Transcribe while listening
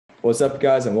What's up,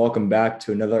 guys, and welcome back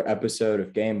to another episode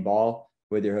of Gameball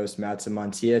with your host, Matson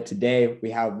Montilla. Today,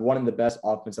 we have one of the best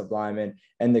offensive linemen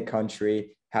in the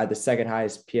country, had the second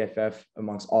highest PFF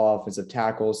amongst all offensive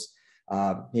tackles.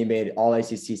 He made all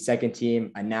ACC second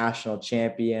team, a national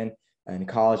champion in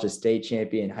college, a state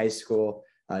champion in high school.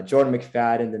 Jordan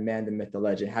McFadden, the man, the myth, the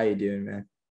legend. How you doing, man?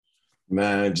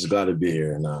 Man, just glad to be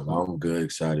here. And I'm good,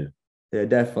 excited. Yeah,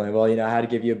 definitely. Well, I had to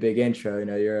give you a big intro.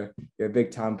 You're a big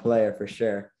time player for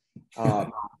sure.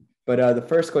 Um, but the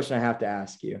first question I have to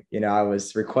ask you, I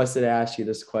was requested to ask you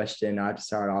this question. I have to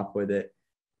start off with it.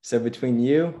 So between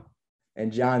you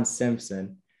and John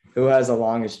Simpson, who has the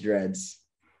longest dreads?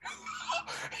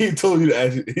 He told you to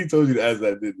ask. He told you to ask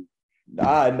that, didn't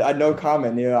I no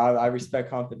comment. I respect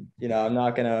confidence. I'm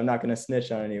not gonna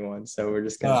snitch on anyone. So we're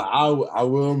just he? gonna. I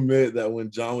will admit that when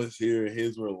John was here,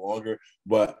 his were longer.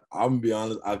 But I'm gonna be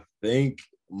honest. I think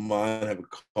mine have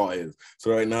caught his. So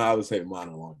right now, I would say mine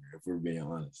are longer. If we're being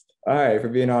honest. All right, for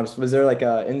being honest, was there like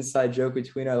a inside joke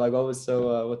between us? Like, what's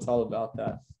all about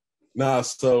that? Nah.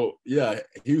 So yeah,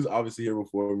 he was obviously here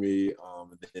before me.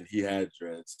 And then he had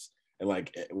dreads. And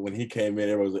like when he came in,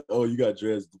 everyone was like, "Oh, you got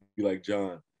dreads? Be like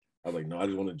John." I was like, "No, I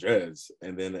just want to dreads."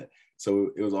 And then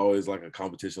so it was always like a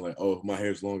competition, like, "Oh, my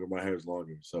hair's longer, my hair's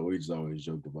longer." So we just always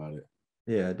joked about it.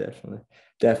 Yeah,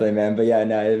 definitely, man. But yeah,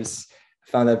 no, I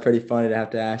found that pretty funny to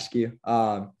have to ask you.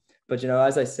 But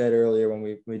as I said earlier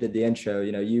when we did the intro,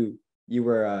 you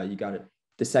got it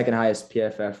the second highest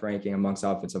PFF ranking amongst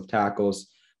offensive tackles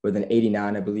with an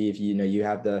 89, I believe. You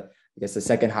have the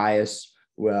second highest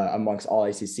amongst all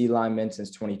ACC linemen since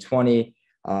 2020.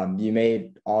 You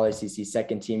made all ACC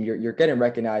second team. You're getting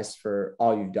recognized for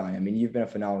all you've done. I mean, you've been a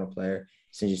phenomenal player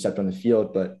since you stepped on the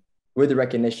field, but with the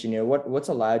recognition, what's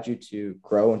allowed you to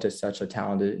grow into such a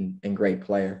talented and great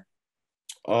player?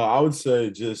 I would say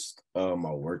just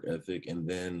my work ethic, and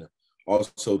then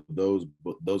also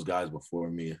those guys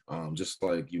before me. Just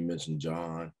like you mentioned,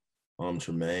 John,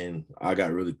 Tremaine. I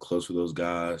got really close with those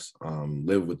guys.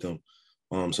 Lived with them.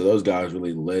 So those guys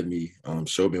really led me,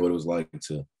 showed me what it was like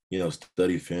to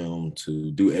study film,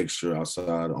 to do extra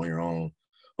outside on your own,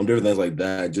 different things like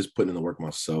that. Just putting in the work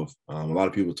myself. A lot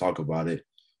of people talk about it,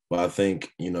 but I think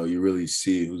you really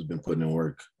see who's been putting in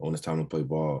work when it's time to play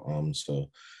ball. So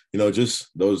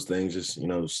just those things,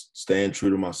 just staying true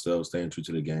to myself, staying true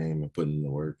to the game, and putting in the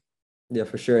work. Yeah,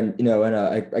 for sure. And in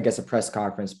I guess a press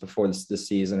conference before this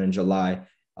season in July,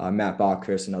 Matt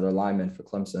Bachris, another lineman for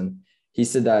Clemson, he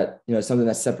said that something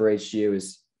that separates you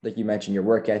is, like you mentioned, your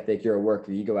work ethic. You're a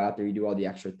worker. You go out there, you do all the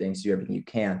extra things, do everything you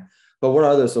can. But what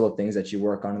are those little things that you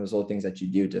work on, and those little things that you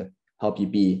do to help you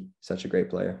be such a great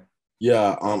player?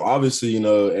 Yeah, obviously,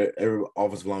 every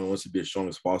offensive lineman wants to be as strong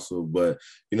as possible, but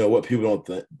what people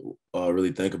don't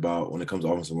really think about when it comes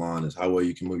to offensive line is how well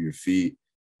you can move your feet,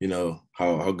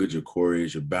 how good your core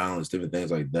is, your balance, different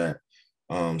things like that.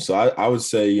 So I would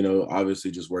say, obviously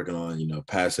just working on,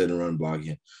 pass set and run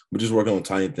blocking, but just working on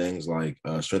tiny things like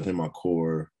strengthening my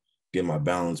core, getting my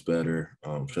balance better,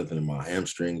 strengthening my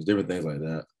hamstrings, different things like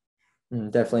that.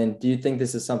 Definitely. And do you think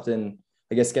this is something,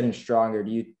 I guess, getting stronger?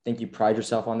 Do you think you pride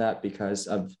yourself on that because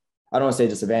of, I don't want to say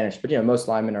disadvantage, but most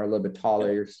linemen are a little bit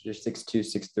taller. You're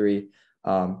 6'2",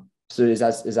 6'3". So is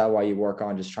that why you work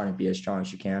on just trying to be as strong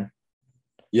as you can?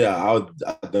 Yeah, I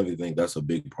definitely think that's a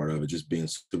big part of it, just being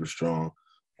super strong.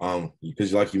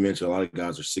 Because like you mentioned, a lot of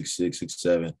guys are 6'6",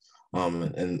 6'7",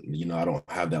 and I don't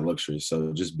have that luxury.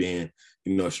 So just being,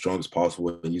 as strong as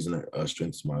possible and using that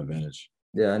strength to my advantage.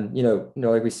 Yeah, and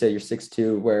like we said, you're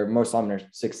 6'2", where most linemen are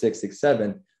 6'6",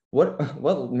 6'7".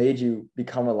 What made you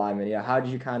become a lineman? How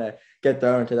did you kind of get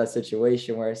thrown into that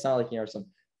situation where it's not like some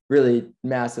really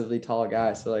massively tall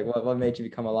guy? So like, what made you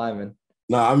become a lineman?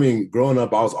 No, I mean, growing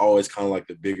up, I was always kind of like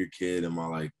the bigger kid in my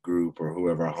like group or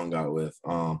whoever I hung out with.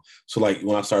 So like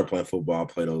when I started playing football, I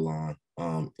played O-line.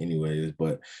 Anyways,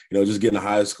 but just getting to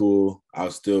high school, I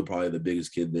was still probably the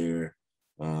biggest kid there.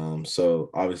 So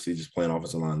obviously just playing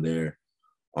offensive line there.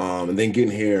 And then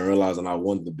getting here and realizing I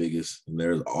wasn't the biggest. And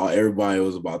everybody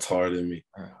was about taller than me.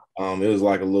 It was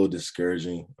like a little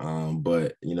discouraging.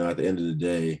 But at the end of the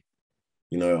day,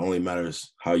 it only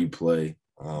matters how you play.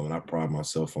 And I pride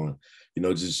myself on,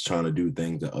 just trying to do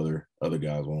things that other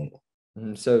guys won't.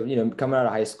 So, coming out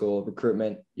of high school,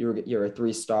 recruitment, you're a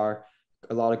 3-star.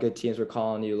 A lot of good teams were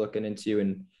calling you, looking into,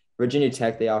 and Virginia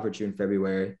Tech, they offered you in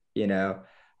February.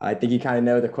 I think you kind of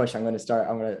know the question I'm going to start.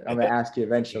 I'm going to ask you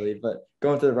eventually, but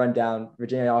going through the rundown,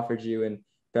 Virginia offered you in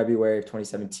February of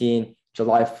 2017,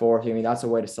 July 4th. I mean, that's a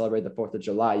way to celebrate the 4th of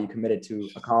July. You committed to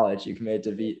a college, you committed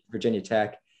to Virginia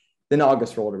Tech. Then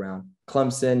August rolled around.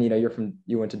 Clemson,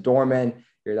 you went to Dorman.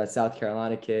 You're that South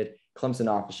Carolina kid. Clemson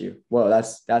offers you. Whoa,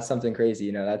 that's something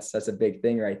crazy. That's a big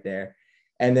thing right there.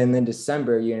 And then in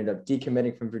December, you ended up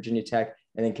decommitting from Virginia Tech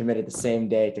and then committed the same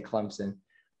day to Clemson.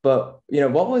 But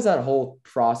what was that whole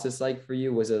process like for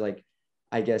you? Was it like,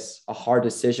 I guess, a hard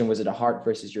decision? Was it a heart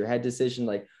versus your head decision?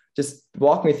 Like, just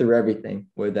walk me through everything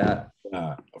with that.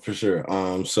 For sure.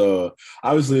 So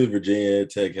obviously Virginia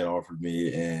Tech had offered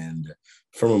me, and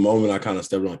from a moment I kind of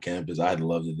stepped on campus, I had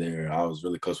loved it there. I was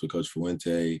really close with Coach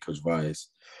Fuente, Coach Vice.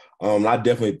 I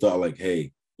definitely thought like,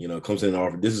 hey, Clemson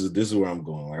offered. This is where I'm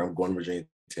going. Like I'm going to Virginia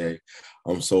Tech.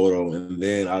 I'm sold. And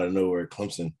then out of nowhere,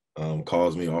 Clemson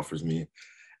calls me, offers me.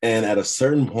 And at a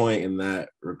certain point in my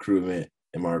recruitment,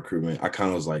 I kind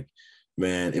of was like,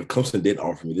 man, if Clemson didn't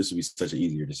offer me, this would be such an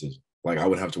easier decision. Like I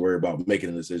wouldn't have to worry about making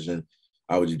a decision.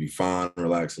 I would just be fine,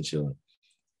 relaxed, and chilling.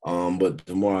 But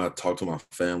the more I talked to my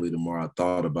family, the more I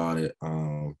thought about it,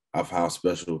 of how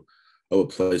special of a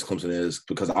place Clemson is,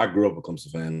 because I grew up a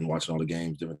Clemson fan, watching all the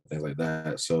games, different things like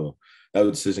that. So that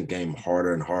decision came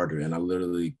harder and harder, and I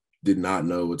literally did not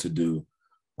know what to do.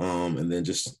 And then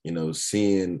just,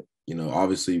 seeing,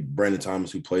 obviously Brandon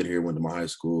Thomas, who played here, went to my high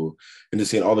school, and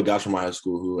just seeing all the guys from my high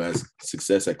school who has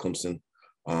success at Clemson,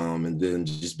 and then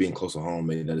just being close to home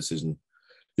made that decision,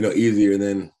 easier. And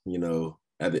then,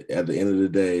 at the end of the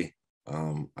day,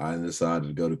 I decided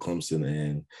to go to Clemson,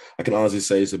 and I can honestly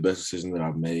say it's the best decision that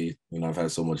I've made. I've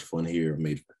had so much fun here, I've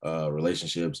made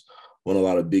relationships, won a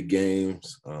lot of big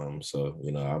games. So,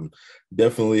 I'm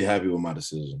definitely happy with my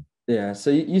decision. Yeah. So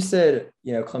you said,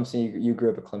 Clemson, you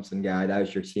grew up a Clemson guy. That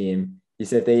was your team. You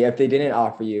said if they didn't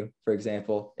offer you, for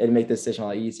example, it'd make the decision a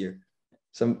lot easier.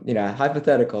 So,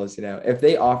 hypotheticals, if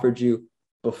they offered you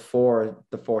before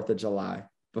the 4th of July,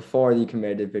 before you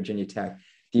committed to Virginia Tech,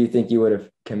 do you think you would have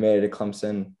committed to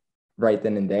Clemson right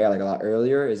then and there, like a lot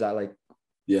earlier? Is that like?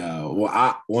 Yeah, well,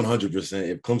 I 100%.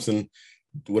 If Clemson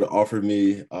would have offered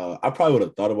me, I probably would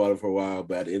have thought about it for a while.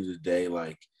 But at the end of the day,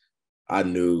 like I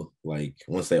knew, like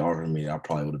once they offered me, I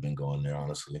probably would have been going there,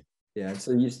 honestly. Yeah.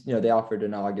 So they offered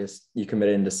in August, you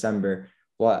committed in December.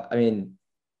 Well, I mean,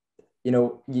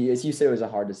 as you said, it was a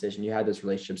hard decision. You had those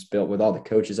relationships built with all the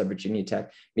coaches at Virginia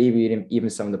Tech, maybe even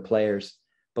some of the players.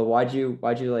 But why'd you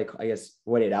like, I guess,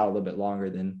 wait it out a little bit longer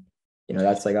than,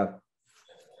 that's like a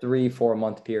 3-4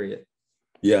 month period?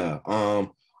 Yeah.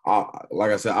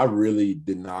 Like I said, I really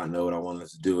did not know what I wanted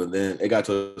to do. And then it got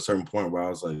to a certain point where I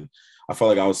was like, I felt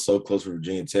like I was so close with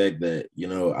Virginia Tech that,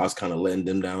 I was kind of letting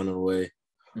them down in a way.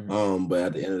 Mm-hmm. But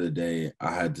at the end of the day,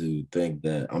 I had to think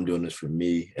that I'm doing this for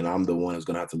me, and I'm the one who's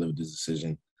going to have to live with this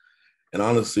decision. And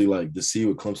honestly, like to see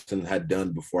what Clemson had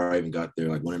done before I even got there,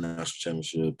 like winning a national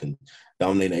championship and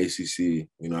dominating the ACC,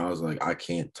 I was like, I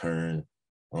can't turn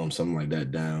something like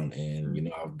that down.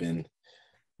 And,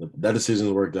 that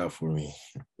decision worked out for me.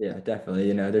 Yeah,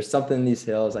 definitely. There's something in these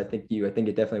hills. I think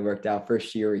it definitely worked out.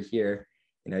 First year here,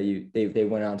 they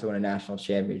went on to win a national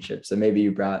championship. So maybe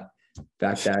you brought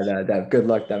back that good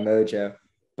luck, that mojo.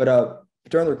 But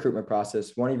during the recruitment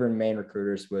process, one of your main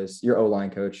recruiters was your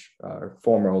O-line coach, or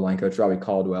former O-line coach, Robbie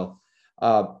Caldwell.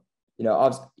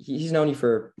 He's known you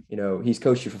for, he's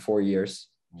coached you for 4 years.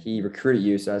 He recruited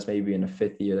you, so that's maybe in the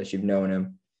 5th year that you've known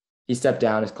him. He stepped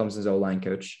down as Clemson's O-line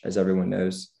coach, as everyone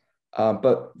knows.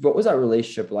 But what was that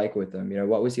relationship like with him?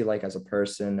 What was he like as a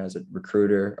person, as a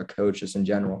recruiter, a coach, just in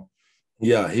general?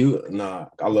 Yeah,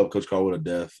 I love Coach Caldwell to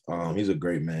death. He's a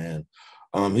great man.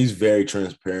 He's very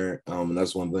transparent, and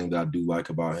that's one thing that I do like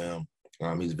about him.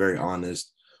 He's very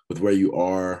honest with where you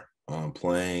are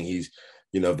playing. He's,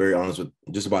 very honest with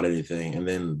just about anything. And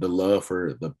then the love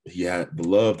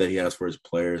that he has for his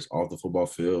players off the football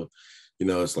field,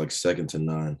 it's like second to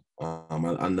none.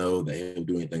 I know that he'll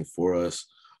do anything for us.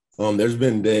 There's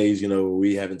been days,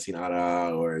 we haven't seen eye to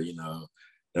eye, or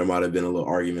there might have been a little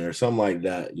argument or something like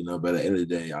that, but at the end of the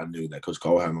day, I knew that Coach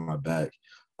Caldwell had my back.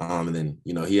 And then,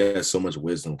 he has so much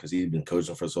wisdom because he's been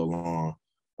coaching for so long.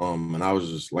 And I was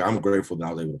just like, I'm grateful that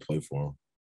I was able to play for him.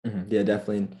 Mm-hmm. Yeah,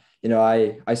 definitely.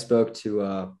 I spoke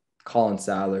to Colin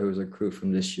Sadler, who was a recruit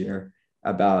from this year,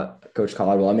 about Coach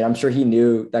Caldwell. I mean, I'm sure he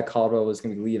knew that Caldwell was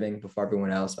going to be leaving before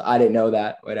everyone else, but I didn't know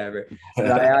that, whatever. But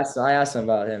I asked him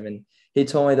about him, and he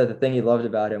told me that the thing he loved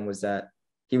about him was that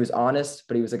he was honest,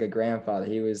 but he was like a grandfather.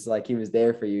 He was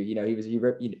there for you. He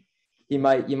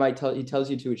tells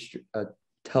you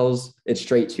tells it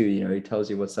straight to you. He tells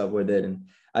you what's up with it, and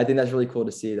I think that's really cool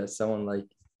to see that someone like,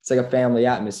 it's like a family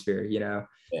atmosphere. Yeah.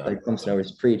 Like Clemson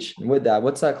always preach. And with that,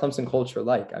 what's that Clemson culture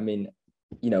like? I mean,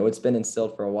 it's been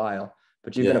instilled for a while,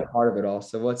 but you've been a part of it all.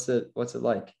 So what's it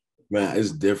like? Man,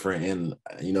 it's different, and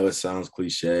it sounds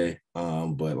cliche,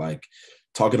 but like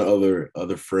talking to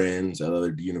other friends at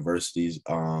other universities,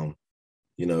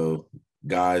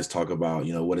 guys talk about,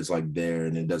 what it's like there,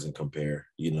 and it doesn't compare,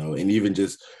 and even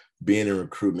just being in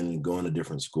recruitment and going to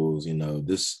different schools,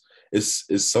 this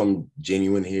is some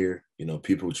genuine here.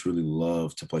 People truly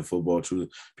love to play football.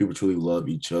 People truly love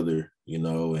each other,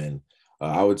 and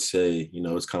I would say,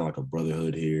 it's kind of like a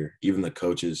brotherhood here. Even the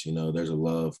coaches, there's a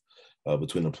love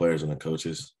between the players and the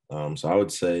coaches. So I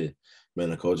would say, man,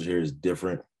 the culture here is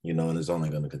different, and it's only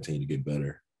going to continue to get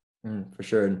better. For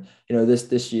sure. And,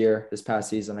 this year, this past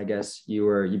season, I guess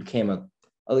you became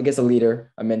I guess a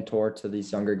leader, a mentor to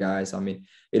these younger guys. I mean,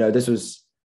 this was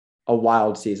a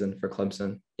wild season for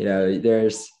Clemson. It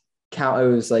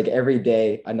was like every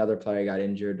day another player got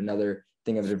injured, another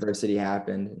thing of adversity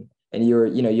happened. And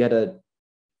you had to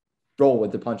roll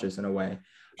with the punches in a way.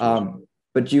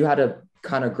 But you had to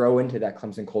kind of grow into that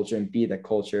Clemson culture and be that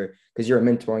culture because you're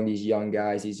mentoring these young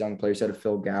guys, these young players, how to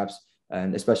fill gaps,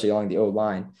 and especially along the O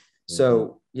line.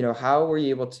 So, how were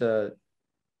you able to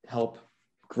help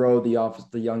grow the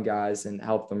young guys and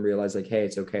help them realize like, hey,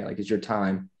 it's okay, like it's your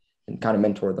time, and kind of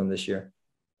mentor them this year?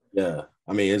 Yeah,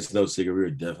 I mean, it's no secret we were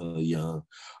definitely young.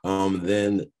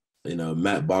 Then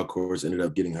Matt Bachhorst ended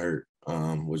up getting hurt,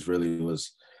 which really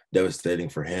was devastating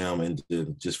for him and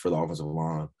just for the offensive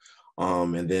line.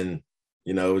 And then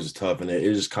it was just tough, and it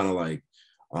was just kind of like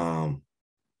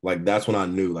that's when I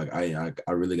knew like I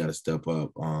really got to step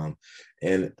up.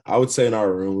 And I would say in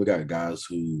our room we got guys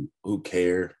who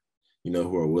care,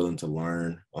 who are willing to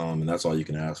learn, and that's all you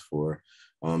can ask for.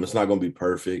 It's not going to be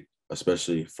perfect,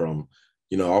 especially from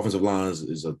offensive lines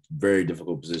is a very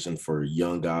difficult position for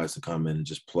young guys to come in and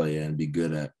just play and be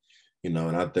good at, and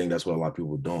I think that's what a lot of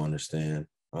people don't understand.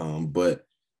 But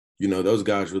those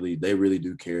guys really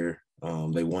do care.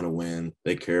 They want to win.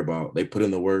 They put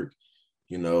in the work,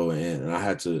 and I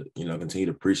had to, continue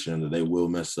to preach to them that they will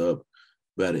mess up.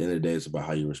 But at the end of the day, it's about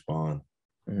how you respond.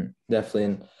 Definitely.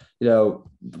 And,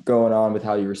 going on with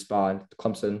how you respond,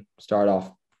 Clemson started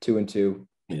off 2-2.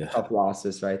 Yeah. Tough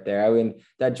losses right there. I mean,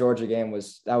 that Georgia game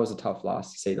was a tough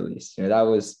loss to say the least. That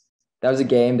was a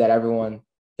game that everyone,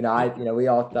 we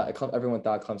all thought everyone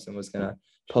thought Clemson was gonna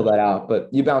pull that out, but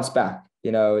you bounced back.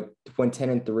 Went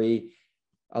 10-3,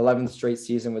 11th straight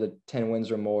season with 10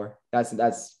 wins or more. That's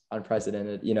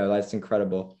unprecedented. That's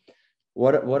incredible.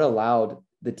 What allowed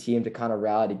the team to kind of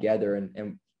rally together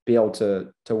and be able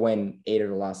to win 8 of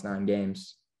the last 9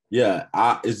 games? Yeah,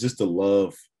 it's just the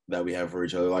love that we have for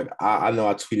each other. Like I know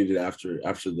I tweeted it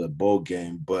after the bowl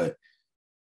game, but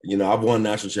I've won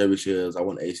national championships, I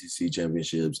won ACC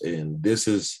championships, and this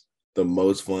is the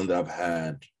most fun that I've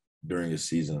had during a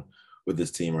season with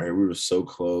this team right here. We were so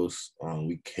close.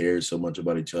 We cared so much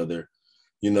about each other,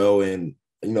 and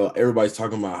everybody's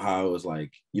talking about how it was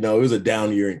like, it was a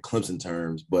down year in Clemson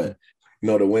terms, but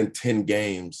to win 10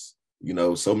 games,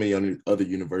 so many other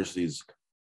universities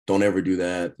don't ever do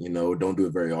that, don't do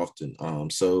it very often.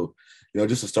 So,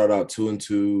 just to start out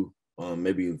 2-2,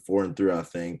 maybe 4-3, I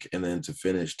think, and then to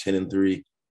finish 10-3,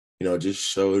 just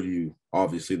showed you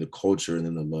obviously the culture and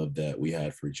then the love that we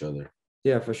had for each other.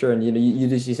 Yeah, for sure. And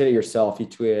you said it yourself. You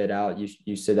tweeted it out.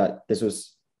 You said that this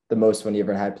was the most fun you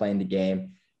ever had playing the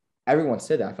game. Everyone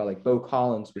said that. I felt like Bo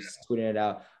Collins was tweeting it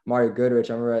out. Mario Goodrich,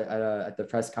 I remember at the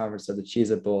press conference of the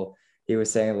Cheez-It Bowl, he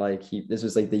was saying like this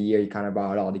was like the year he kind of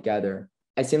brought it all together.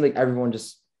 It seemed like everyone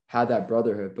just had that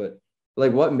brotherhood, but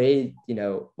like what made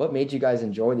you guys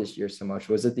enjoy this year so much?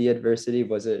 Was it the adversity?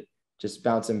 Was it just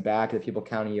bouncing back, the people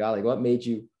counting you out? Like what made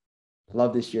you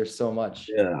love this year so much?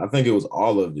 Yeah, I think it was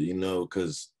all of it,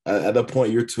 because at the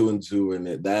point you're 2-2,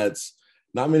 and that's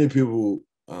not many people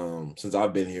since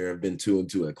I've been here have been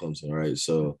 2-2 at Clemson, right?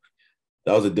 So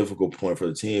that was a difficult point for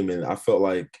the team, and I felt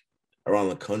like around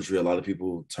the country a lot of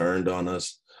people turned on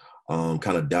us,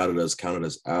 kind of doubted us, counted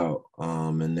us out,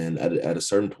 and then at a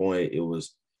certain point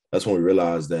that's when we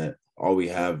realized that all we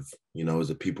have, is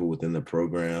the people within the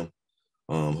program,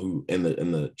 who and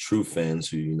the true fans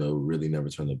who really never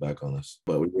turned their back on us.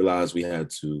 But we realized we had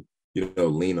to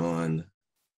lean on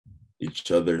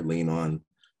each other, lean on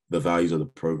the values of the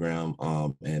program,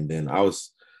 and then I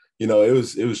was,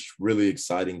 it was really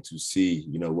exciting to see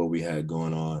what we had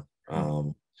going on.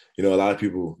 A lot of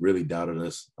people really doubted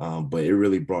us, but it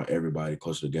really brought everybody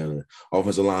closer together.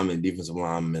 Offensive linemen, defensive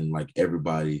linemen, like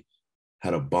everybody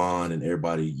had a bond, and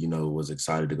everybody was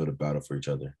excited to go to battle for each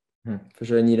other. For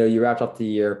sure. And, you wrapped up the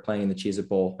year playing in the Cheez-It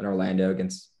Bowl in Orlando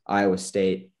against Iowa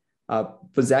State.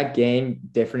 Was that game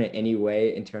different in any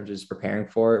way in terms of just preparing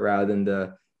for it rather than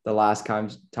the last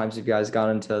times you guys got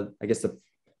into, I guess,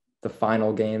 the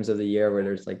final games of the year where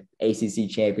there's like ACC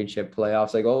championship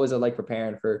playoffs? Like, what was it like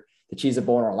preparing for the Cheez-It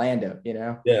Bowl in Orlando,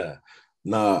 Yeah.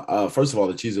 First of all,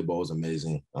 the Cheez-It Bowl was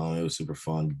amazing. It was super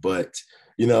fun. But,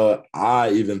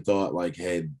 I even thought like,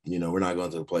 hey, we're not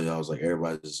going to the playoffs. Like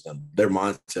their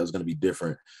mindset is going to be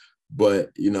different. But,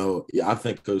 yeah, I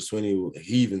think Coach Sweeney,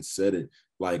 he even said it,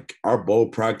 like our bowl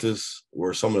practice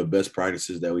were some of the best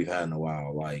practices that we've had in a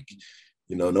while. Like,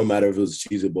 no matter if it was a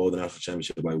Cheez It Bowl, the national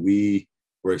championship, like we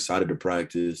were excited to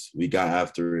practice. We got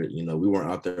after it. We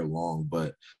weren't out there long,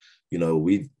 but,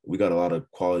 we got a lot of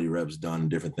quality reps done and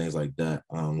different things like that.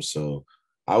 So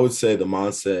I would say the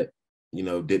mindset,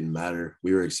 didn't matter.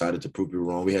 We were excited to prove people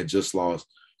wrong. We had just lost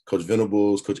Coach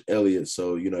Venables, Coach Elliott.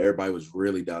 So, everybody was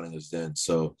really doubting us then.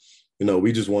 So,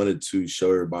 we just wanted to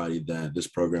show everybody that this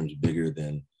program is bigger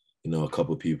than, a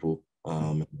couple of people.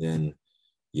 Then,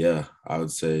 yeah, I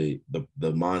would say the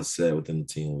mindset within the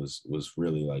team was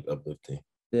really like uplifting.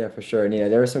 Yeah, for sure. And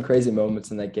there were some crazy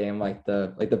moments in that game, like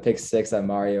the pick six that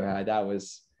Mario had. That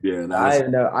was Yeah, I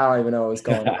don't even know what was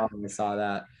going on when we saw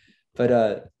that.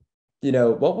 But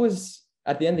what was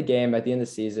at the end of the game, at the end of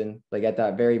the season, like at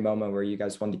that very moment where you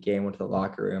guys won the game, went to the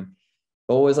locker room,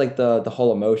 what was like the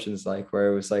whole emotions like,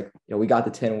 where it was like, we got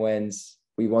the 10 wins,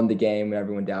 we won the game, and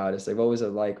everyone doubted us. Like, what was it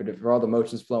like? Were all the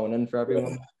emotions flowing in for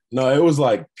everyone? No, it was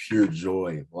like pure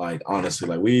joy. Like honestly,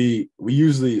 like we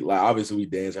usually, like obviously we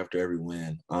dance after every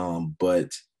win.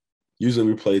 But usually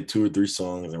we play 2 or 3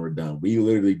 songs and we're done. We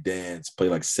literally dance, play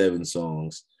like 7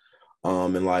 songs.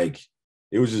 And like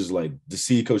it was just like to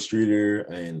see Coach Streeter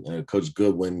and Coach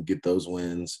Goodwin get those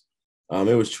wins.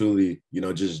 It was truly,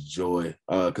 just joy.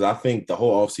 Because I think the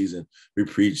whole offseason we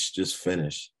preached just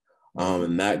finish.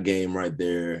 And that game right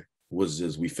there was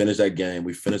just, we finished that game.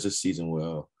 We finished the season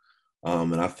well.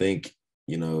 And I think,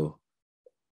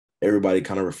 everybody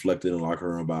kind of reflected in the locker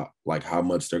room about like how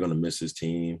much they're going to miss his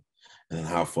team and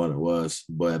how fun it was.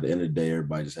 But at the end of the day,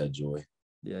 everybody just had joy.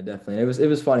 Yeah, definitely. It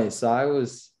was funny. So I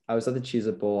was at the Cheez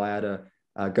It Bowl. I had to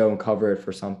go and cover it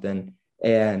for something,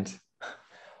 and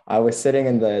I was sitting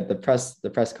in the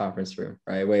press conference room,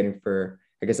 right, waiting for,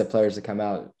 I guess, the players to come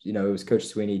out. It was Coach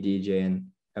Sweeney, DJ,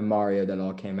 and Mario that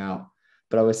all came out.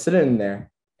 But I was sitting in there,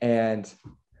 and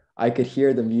I could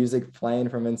hear the music playing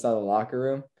from inside the locker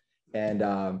room. And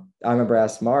I remember I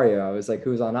asked Mario, I was like,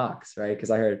 who's on Ox, right? Because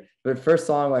I heard the first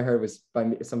song I heard was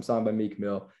some song by Meek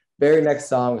Mill. Very next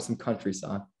song was some country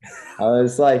song. I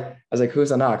was like,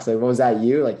 who's on Ox? Like, what was that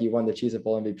you? Like, you won the Cheez It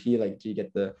Bowl MVP. Like, did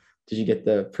you get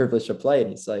the privilege to play?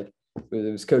 And it's like,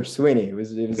 it was Coach Sweeney. It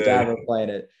was Dabo playing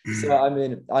it. So I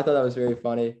mean, I thought that was very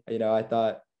funny. I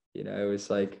thought, it was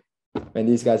like, man,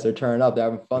 these guys are turning up. They're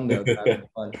having fun though. They're having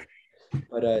fun.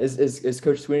 But is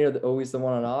Coach Sweeney always the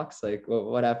one on Ox? Like,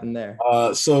 what happened there?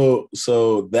 So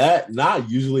that, not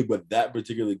usually, but that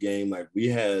particular game, like we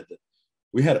had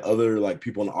other like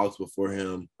people on the Ox before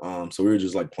him. So we were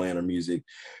just like playing our music,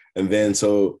 and then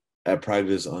so at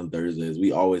practice on Thursdays,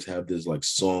 we always have this like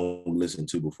song we listen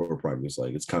to before practice.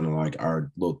 Like it's kind of like our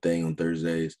little thing on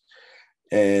Thursdays,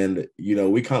 and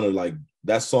we kind of like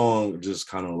that song just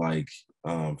kind of like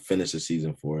finished the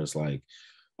season for us. Like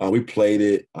we played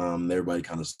it, everybody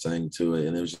kind of sang to it,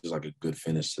 and it was just like a good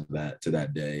finish to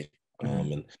that day.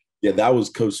 And yeah, that was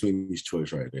Coach Sweeney's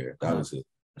choice right there. That was it.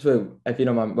 So if you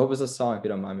don't mind, what was the song? If you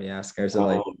don't mind me asking, or is it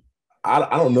like?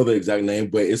 I don't know the exact name,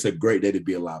 but it's a great day to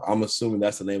be alive. I'm assuming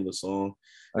that's the name of the song.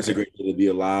 It's a great day to be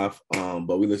alive.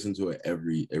 But we listen to it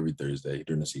every Thursday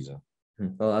during the season.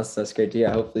 Well, that's great to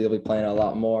hear. Hopefully, you'll be playing a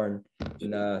lot more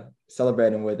and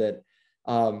celebrating with it.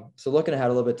 So looking ahead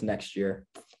a little bit to next year,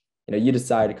 you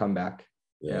decided to come back.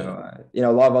 Yeah.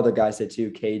 A lot of other guys did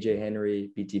too. KJ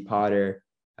Henry, BT Potter,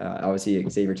 obviously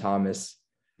Xavier Thomas.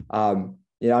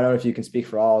 I don't know if you can speak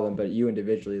for all of them, but you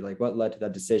individually, like, what led to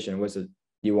that decision? Was it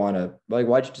you want to, like,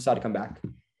 why'd you decide to come back?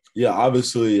 Yeah,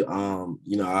 obviously,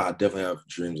 I definitely have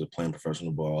dreams of playing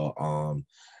professional ball.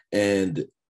 And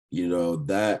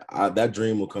that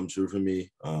dream will come true for me,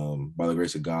 by the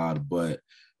grace of God. But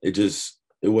it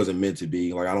wasn't meant to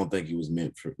be. Like, I don't think it was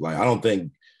meant for, like, I don't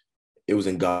think it was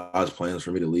in God's plans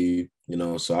for me to leave,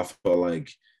 so I felt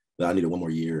like that I needed one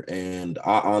more year. And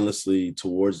I honestly,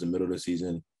 towards the middle of the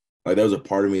season, like there was a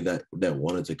part of me that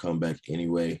wanted to come back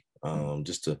anyway,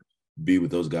 just to be with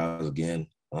those guys again.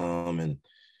 And,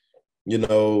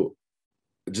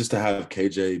 just to have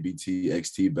KJ, BT,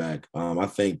 XT back, I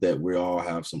think that we all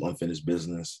have some unfinished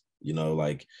business,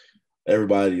 like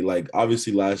everybody, like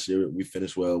obviously last year we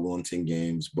finished well, we won 10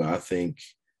 games, but I think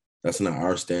that's not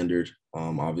our standard,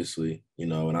 obviously,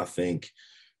 and I think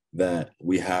that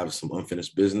we have some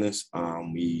unfinished business.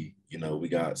 We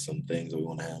got some things that we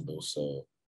want to handle. So,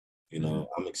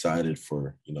 I'm excited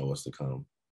for, what's to come.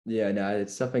 Yeah, no,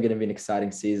 it's definitely going to be an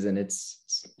exciting season.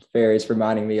 It's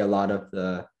reminding me a lot of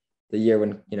the the year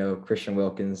when, Christian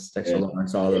Wilkins, Dexter Yeah.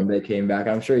 Lawrence, all of them, they came back.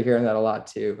 I'm sure you're hearing that a lot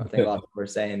too. I think a lot of people are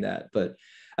saying that, but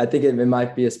I think it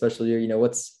might be a special year.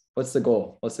 What's the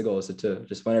goal? What's the goal? Is it to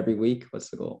just win every week? What's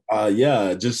the goal?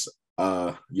 Yeah, just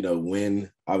win.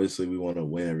 Obviously, we want to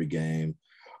win every game,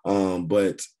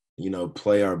 but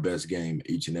play our best game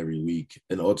each and every week.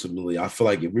 And ultimately, I feel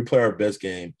like if we play our best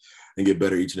game and get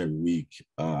better each and every week,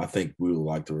 I think we will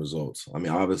like the results. I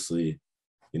mean, obviously,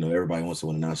 everybody wants to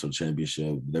win a national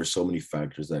championship. There's so many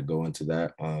factors that go into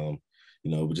that.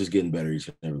 But just getting better each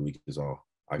and every week is all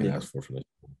I can ask for this.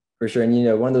 For sure.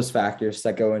 And, one of those factors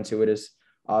that go into it is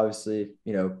obviously,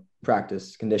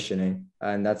 practice, conditioning.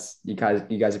 And that's you guys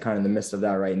are kind of in the midst of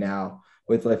that right now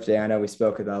with lifting. I know we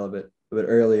spoke about a bit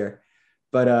earlier,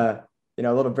 but,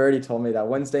 little birdie told me that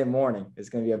Wednesday morning is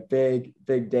going to be a big,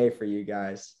 big day for you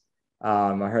guys.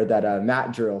 I heard that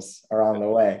mat drills are on the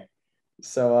way.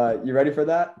 So you ready for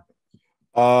that?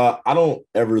 I don't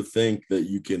ever think that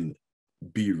you can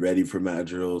be ready for mat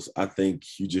drills. I think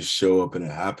you just show up and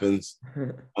it happens.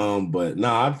 But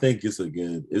no, I think it's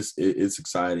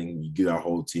exciting. You get our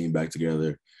whole team back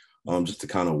together, just to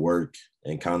kind of work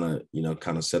and kind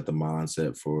of set the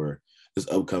mindset for this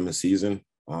upcoming season.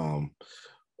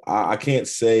 I can't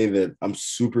say that I'm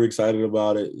super excited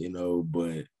about it,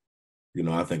 but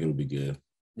I think it'll be good.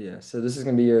 Yeah. So this is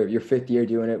going to be your fifth year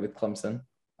doing it with Clemson,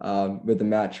 with the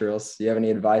mat drills. Do you have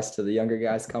any advice to the younger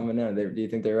guys coming in? Do you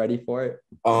think they're ready for it?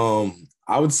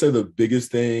 I would say the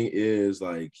biggest thing is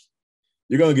like,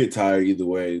 you're going to get tired either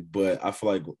way, but I feel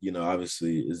like,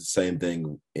 obviously it's the same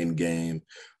thing in game.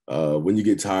 When you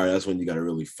get tired, that's when you got to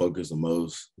really focus the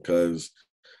most, because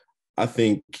I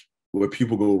think where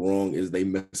people go wrong is they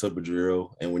mess up a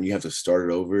drill, and when you have to start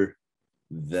it over,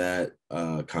 that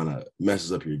kind of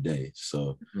messes up your day.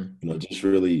 So, just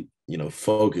really,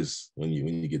 focus when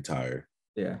you get tired.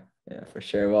 Yeah, for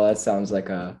sure. Well, that sounds like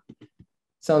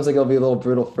it'll be a little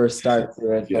brutal first start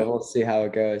to it, but we'll see how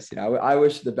it goes. I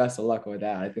wish you the best of luck with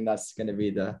that. I think that's going to be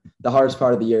the hardest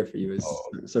part of the year for you is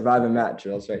surviving mat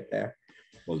drills right there.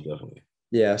 Most definitely.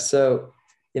 Yeah. So,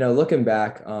 looking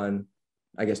back on,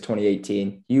 I guess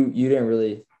 2018, you didn't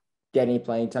really get any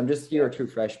playing time. Just you're a true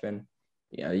freshman.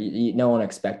 No one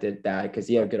expected that because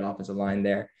you have a good offensive line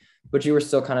there, but you were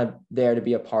still kind of there to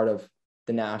be a part of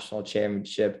the national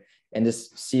championship and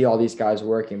just see all these guys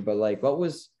working. But like, what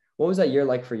was that year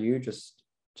like for you? Just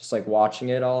like watching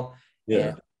it all.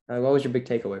 Yeah. And what was your big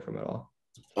takeaway from it all?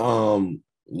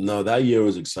 No, that year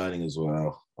was exciting as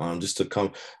well. Just to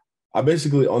come, on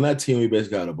that team, we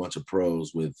basically had a bunch of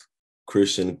pros with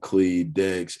Christian, Cleve,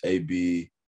 Dex, AB,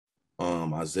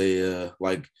 Isaiah,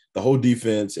 like the whole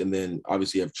defense, and then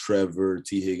obviously you have Trevor,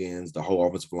 T. Higgins, the whole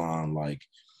offensive line. Like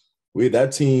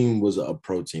that team was a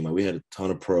pro team. Like we had a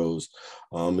ton of pros.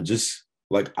 Just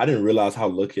like I didn't realize how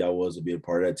lucky I was to be a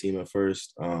part of that team at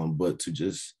first. But to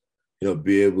just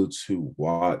be able to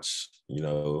watch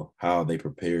how they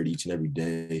prepared each and every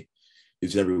day,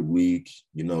 each and every week,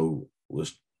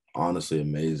 was honestly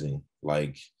amazing.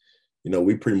 Like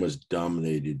we pretty much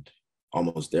dominated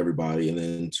almost everybody, and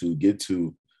then to get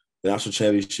to the national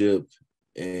championship,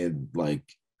 and like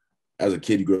as a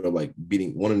kid you grew up like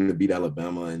wanting to beat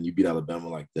Alabama, and you beat Alabama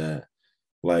like that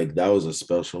was a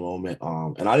special moment.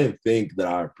 And I didn't think that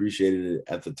I appreciated it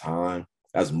at the time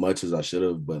as much as I should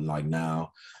have, but like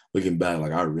now looking back,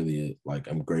 like I really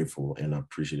I'm grateful and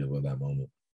appreciative of that moment.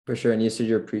 For sure. And you said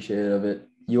you're appreciative of it.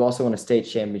 You also won a state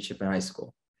championship in high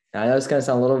school. Now I know it's going to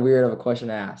sound a little weird of a question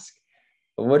to ask,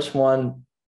 but which one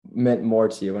meant more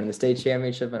to you, winning the state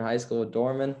championship in high school with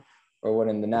Dorman or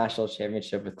winning the national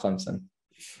championship with Clemson?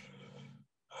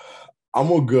 I'm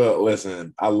gonna go.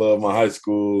 Listen, I love my high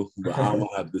school, but I'm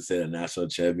gonna have to say the national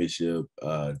championship,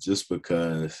 just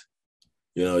because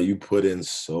you put in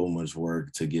so much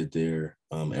work to get there.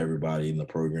 Everybody in the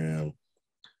program,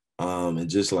 and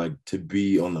just like to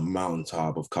be on the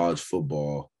mountaintop of college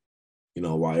football,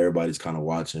 while everybody's kind of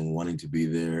watching, wanting to be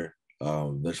there.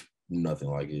 There's nothing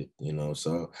like it,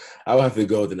 So I would have to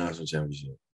go with the national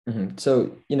championship. Mm-hmm.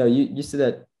 So, you said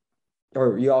that,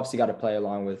 or you obviously got to play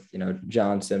along with,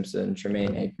 John Simpson, Tremaine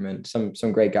Anchorman,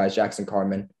 some great guys, Jackson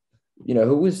Carman.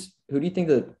 Who do you think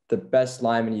the best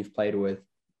lineman you've played with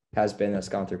has been that's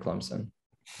gone through Clemson?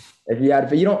 If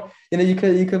you don't,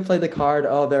 you could play the card.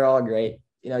 Oh, they're all great.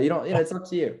 You don't, it's up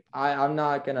to you. I'm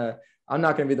not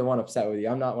gonna be the one upset with you.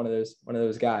 I'm not one of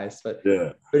those guys, but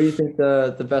yeah. Who do you think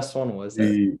the best one was?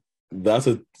 I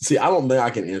don't think I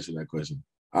can answer that question.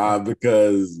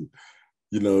 Because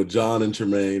John and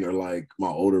Tremaine are like my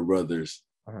older brothers.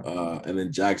 And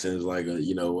then Jackson is like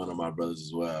one of my brothers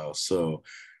as well. So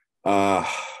I'm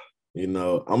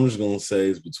just gonna say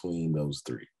it's between those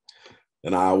three.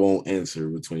 and I won't answer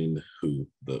between All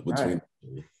right. between.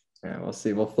 Yeah, we'll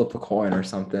see. We'll flip a coin or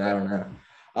something. I don't know.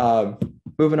 Um,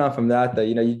 Moving on from that, though,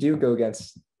 you do go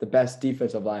against the best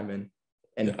defensive linemen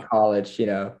in Yeah. college.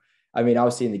 I mean,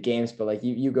 obviously in the games, but like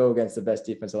you go against the best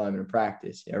defensive linemen in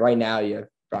practice. Right now you have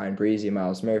Brian Breezy,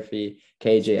 Miles Murphy,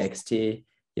 KJXT.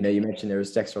 You mentioned there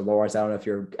was Dexter Lawrence. I don't know if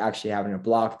you're actually having to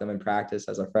block them in practice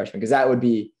as a freshman, because that would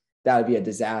be a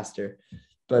disaster.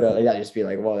 But that'd just be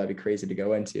like, well, that'd be crazy to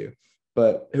go into.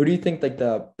 But who do you think like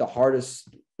the hardest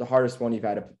one you've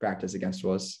had to practice against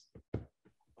was?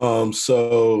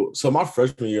 So my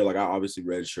freshman year, like I obviously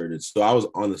redshirted, so I was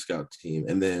on the scout team,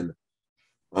 and then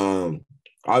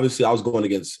obviously I was going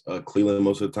against Cleveland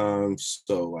most of the time,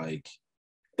 so like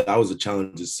that was a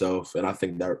challenge itself, and I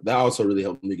think that also really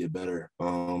helped me get better.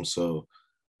 So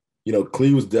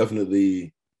Cleve was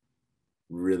definitely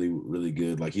really really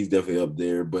good, like he's definitely up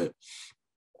there, but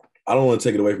I don't want to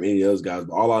take it away from any of those guys.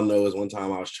 But all I know is one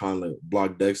time I was trying to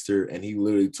block Dexter, and he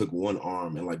literally took one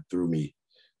arm and like threw me,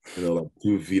 like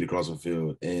 2 feet across the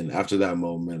field. And after that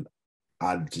moment,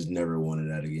 I just never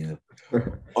wanted that again.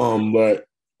 But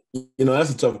that's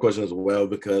a tough question as well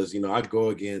because I go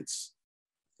against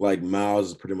like Miles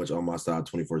is pretty much on my side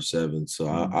 24/7. So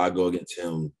I go against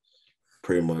him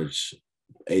pretty much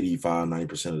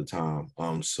 85-90% of the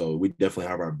time. So we definitely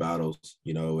have our battles,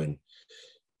 and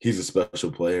he's a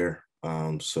special player.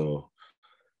 So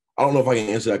I don't know if I can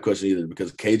answer that question either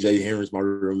because KJ Henry's my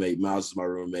roommate, Miles is my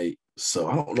roommate. So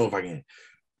I don't know if I can,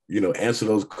 answer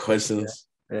those questions.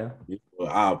 Yeah.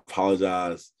 I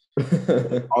apologize.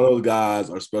 All those guys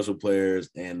are special players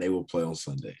and they will play on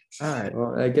Sunday. All right.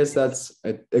 Well, I guess that's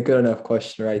a good enough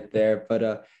question right there.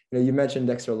 But you mentioned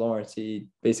Dexter Lawrence. He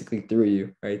basically threw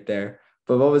you right there.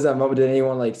 But what was that moment? Did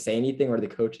anyone like say anything, or did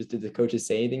the coaches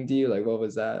say anything to you? Like, what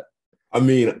was that? I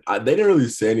mean, they didn't really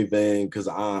say anything because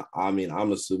I mean,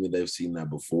 I'm assuming they've seen that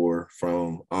before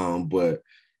from, but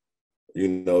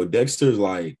Dexter's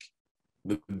like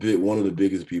one of the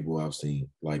biggest people I've seen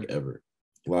like ever,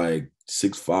 like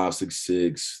 6'5",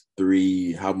 6'6",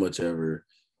 3, how much ever,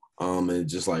 and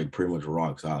just like pretty much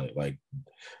rock solid. Like,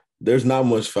 there's not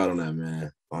much fat on that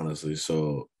man, honestly.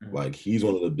 So like, he's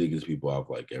one of the biggest people I've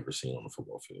like ever seen on the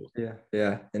football field. Yeah,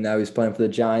 yeah. And now he's playing for the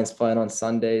Giants, playing on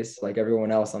Sundays, like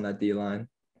everyone else on that D line.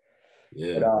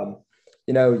 Yeah. But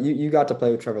you got to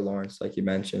play with Trevor Lawrence, like you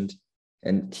mentioned,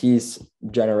 and he's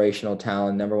generational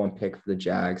talent, number one pick for the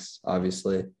Jags,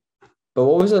 obviously. But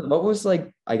what was it? What was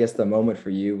like, I guess, the moment for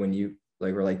you when you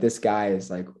like were like, this guy is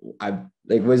like,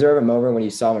 was there ever a moment when you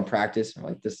saw him in practice and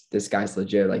like this guy's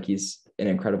legit, like he's an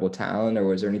incredible talent, or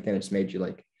was there anything that just made you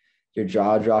like your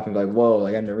jaw drop and be like, whoa,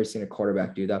 like I've never seen a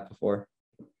quarterback do that before?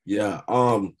 Yeah.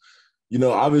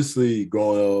 Obviously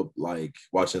growing up, like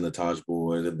watching the Taj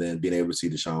Boys and then being able to see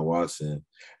Deshaun Watson, and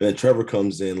then Trevor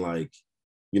comes in, like,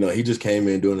 he just came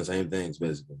in doing the same things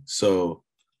basically. So,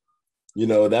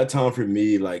 that time for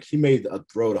me, like he made a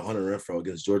throw to Hunter Renfrow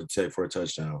against Georgia Tech for a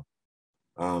touchdown.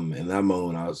 In that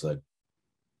moment, I was like,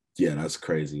 yeah, that's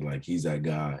crazy. Like he's that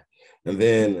guy. And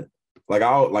then like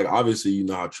obviously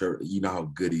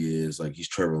how good he is. Like he's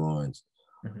Trevor Lawrence.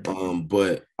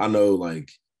 But I know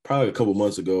like probably a couple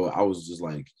months ago, I was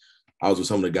with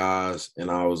some of the guys and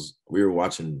we were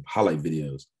watching highlight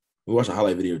videos. We watched a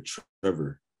highlight video of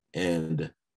Trevor, and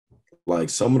like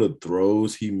some of the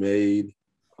throws he made,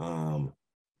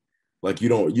 like you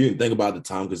didn't think about it at the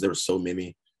time because there were so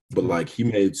many, but like he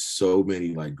made so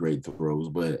many like great throws.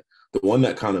 But the one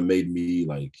that kind of made me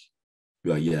like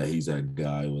be like, yeah, he's that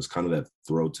guy, was kind of that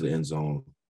throw to the end zone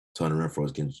to Hunter Renfrow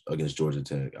against Georgia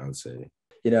Tech, I would say.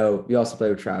 You also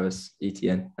played with Travis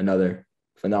Etienne, another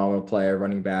phenomenal player,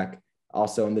 running back,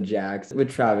 also in the Jags.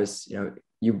 With Travis,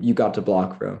 you got to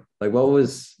block for him. Like, what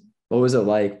was it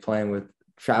like playing with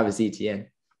Travis Etienne?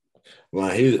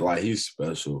 He's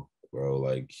special, bro.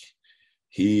 Like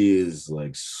he is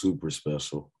like super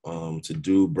special.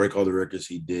 To break all the records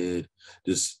he did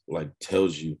just like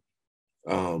tells you.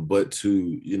 But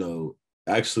to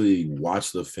actually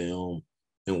watch the film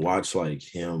and watch like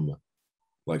him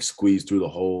like squeeze through the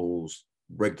holes,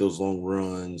 break those long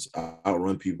runs,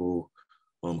 outrun people,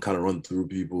 kind of run through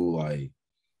people. Like,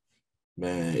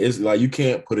 man, it's like you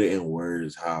can't put it in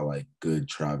words how like good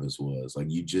Travis was. Like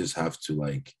you just have to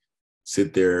like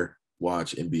sit there,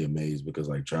 watch, and be amazed because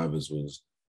like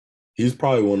he's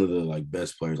probably one of the like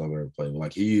best players I've ever played with.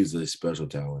 Like he is a special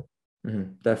talent.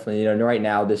 Definitely. Right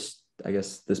now, this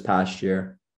past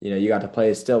year, you got to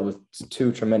play still with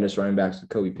two tremendous running backs with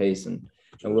Kobe Pace and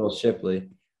Will Shipley.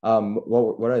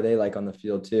 What are they like on the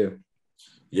field too?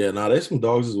 Yeah, there's some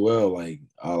dogs as well. Like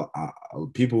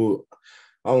people,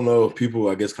 I don't know, people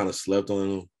I guess kind of slept on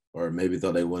them or maybe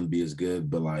thought they wouldn't be as good,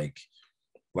 but like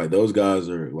like those guys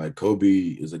are like Kobe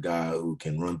is a guy who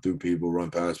can run through people,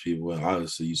 run past people, and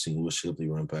obviously you've seen Will Shipley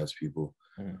run past people.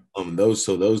 Mm.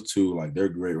 Those two, like they're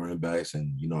great running backs,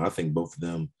 and I think both of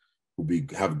them will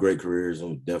have great careers and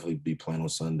will definitely be playing on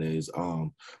Sundays.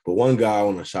 But one guy I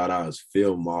want to shout out is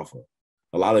Phil Maffa.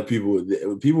 A lot of people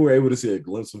were able to see a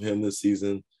glimpse of him this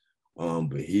season,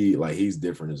 but he's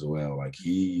different as well. Like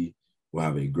he will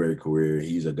have a great career.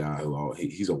 He's a guy who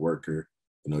he's a worker,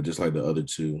 just like the other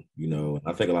two.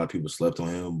 I think a lot of people slept on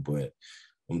him, but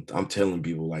I'm telling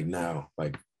people like now,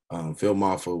 like Phil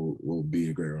Maffa will be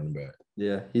a great running back.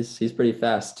 Yeah, he's pretty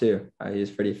fast too. He's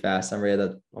pretty fast. I'm ready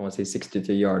that I want to say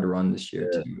 63-yard run this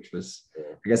year too, which was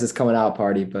I guess it's coming out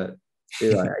party, but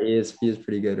yeah, he is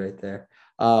pretty good right there.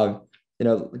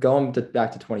 Going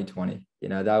back to 2020,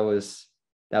 that was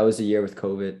the year with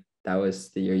COVID. That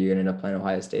was the year you ended up playing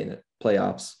Ohio State in the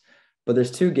playoffs. But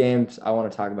there's two games I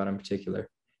want to talk about in particular,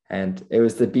 and it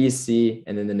was the BC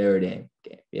and then the Notre Dame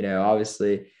game.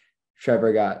 Obviously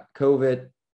Trevor got COVID,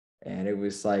 and it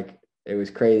was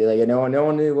crazy. Like no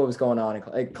one knew what was going on.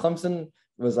 Like Clemson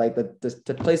was like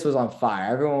the place was on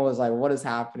fire. Everyone was like, "What is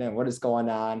happening? What is going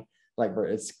on?" Like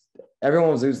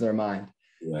everyone was losing their mind.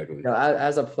 Exactly.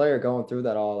 As a player going through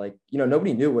that all, like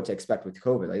nobody knew what to expect with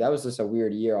COVID. Like that was just a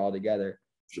weird year altogether.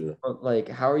 Sure. But like,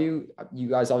 how are you? You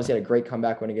guys obviously had a great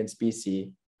comeback win against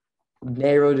BC,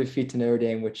 narrow defeat to Notre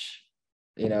Dame, which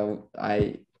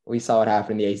we saw what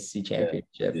happened in the ACC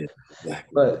championship. Yeah,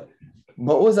 exactly. But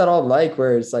what was that all like?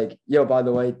 Where it's like, by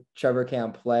the way, Trevor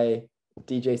can't play.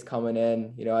 DJ's coming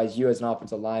in. As an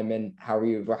offensive lineman,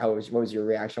 what was your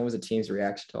reaction? What was the team's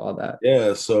reaction to all that?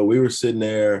 Yeah, so we were sitting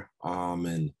there,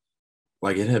 and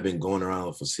like it had been going around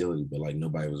the facility, but like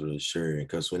nobody was really sure. And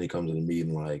Coach Sweeney comes in the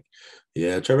meeting, like,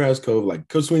 yeah, Trevor has COVID. Like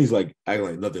Coach Sweeney's like acting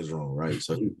like nothing's wrong, right?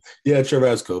 So Trevor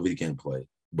has COVID, he can't play.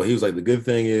 But he was like, the good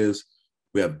thing is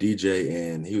we have DJ,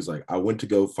 and he was like, I went to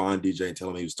go find DJ and tell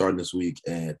him he was starting this week,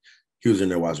 and he was in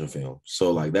there watching film.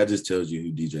 So like that just tells you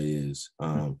who DJ is.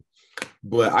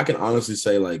 But I can honestly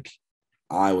say like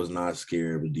I was not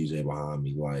scared of the DJ behind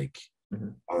me. Like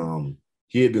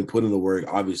he had been putting the work.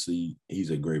 Obviously,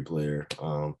 he's a great player.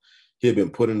 He had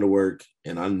been putting the work,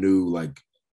 and I knew like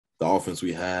the offense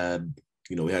we had.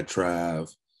 We had Trav.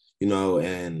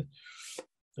 And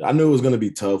I knew it was going to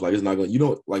be tough. Like it's not going.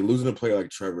 Like losing a player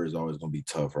like Trevor is always going to be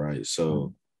tough, right?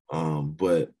 So,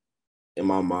 but in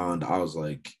my mind, I was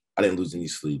like, I didn't lose any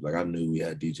sleep. Like I knew we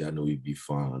had DJ. I knew we'd be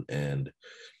fine, and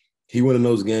he went in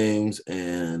those games,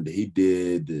 and he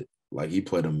did. Like he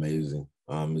played amazing.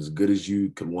 As good as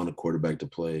you could want a quarterback to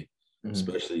play,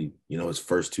 especially his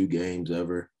first two games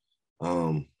ever.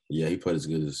 He played as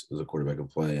good as a quarterback could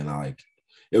play, and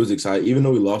it was exciting. Even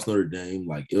though we lost Notre Dame,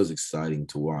 like it was exciting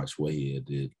to watch what he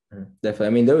did. Definitely. I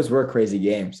mean, those were crazy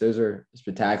games. Those were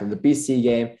spectacular. The BC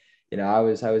game, I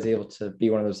was able to be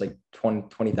one of those like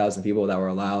 20,000 people that were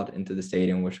allowed into the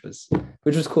stadium, which was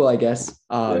cool, I guess.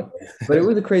 But it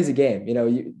was a crazy game.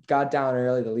 You got down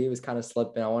early. The lead was kind of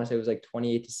slipping. I want to say it was like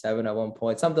 28-7 at one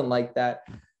point, something like that.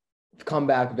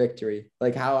 Comeback victory.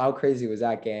 Like how crazy was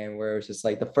that game where it was just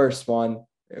like the first one,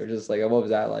 it was just like, what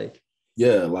was that like?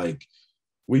 Yeah, like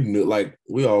we knew, like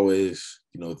we always,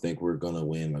 think we're going to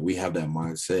win. Like we have that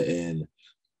mindset. And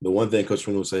the one thing Coach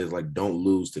Sweeney will say is like, don't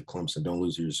lose to Clemson, don't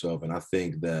lose to yourself. And I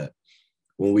think that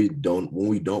when we don't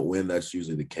win, that's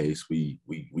usually the case. We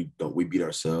beat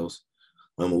ourselves.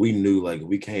 We knew like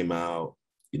we came out,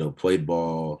 played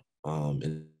ball,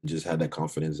 and just had that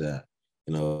confidence that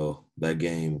that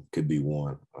game could be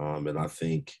won. And I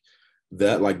think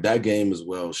that like that game as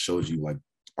well shows you like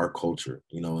our culture,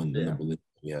 and the belief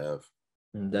we have.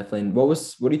 Definitely. What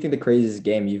do you think the craziest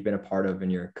game you've been a part of in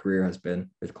your career has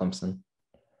been with Clemson?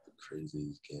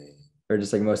 Craziest game, or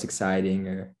just like most exciting,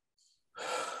 or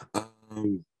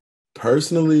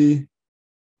personally,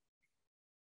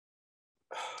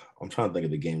 I'm trying to think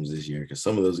of the games this year because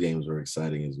some of those games were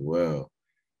exciting as well.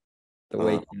 The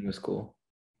Wake game was cool.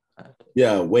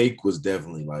 Yeah, Wake was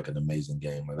definitely like an amazing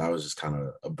game. Like that was just kind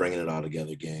of a bringing it all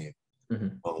together game.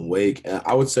 Wake,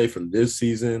 I would say from this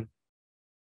season,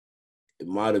 it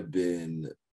might have been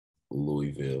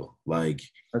Louisville, like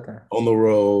on the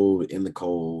road in the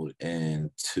cold, and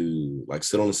to like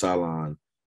sit on the sideline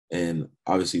and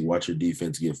obviously watch your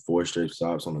defense get 4 straight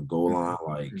stops on the goal line,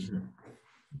 like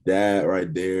that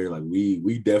right there. Like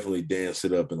we definitely danced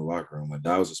it up in the locker room. Like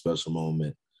that was a special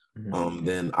moment.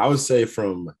 Then I would say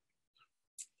from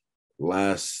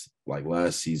last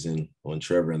season when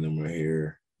Trevor and them were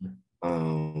here,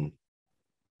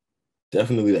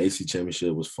 definitely the AC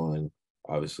championship was fun,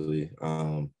 obviously.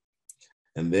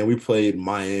 And then we played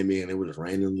Miami, and it was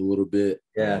raining a little bit.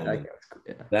 Yeah, that game was cool.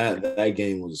 Yeah. That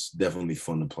game was definitely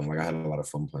fun to play. Like I had a lot of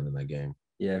fun playing in that game.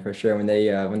 Yeah, for sure. When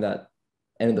that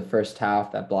ended the first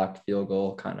half, that blocked field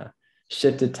goal kind of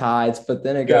shifted tides, but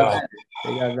then it got Yeah.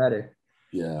 better. It got better.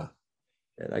 Yeah.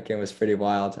 Yeah, that game was pretty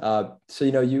wild. So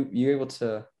you were able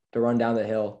to run down the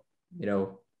hill,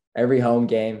 every home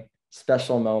game,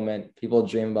 special moment. People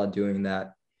dream about doing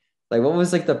that. Like, what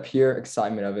was like the pure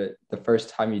excitement of it the first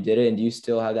time you did it? And do you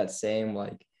still have that same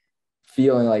like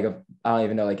feeling like I don't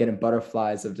even know, like getting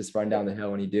butterflies of just running down the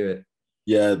hill when you do it?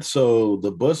 Yeah. So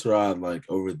the bus ride, like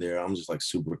over there, I'm just like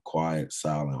super quiet,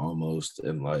 silent almost.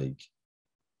 And like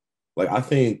I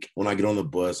think when I get on the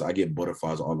bus, I get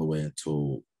butterflies all the way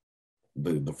until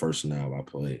the first snap I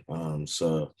play.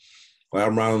 So like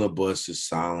I'm riding on the bus, just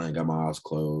silent, got my eyes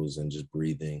closed and just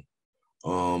breathing.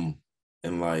 Um,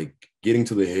 and like getting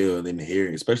to the hill and then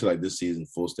hearing, especially like this season,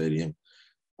 full stadium,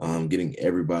 getting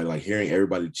everybody, like hearing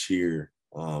everybody cheer,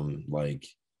 like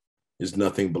it's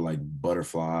nothing but like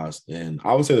butterflies. And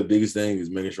I would say the biggest thing is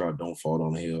making sure I don't fall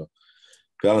down the hill.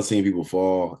 Cause I don't seen people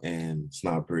fall and it's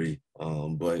not pretty.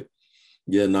 But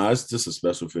yeah, no, it's just a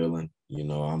special feeling.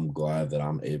 I'm glad that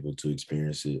I'm able to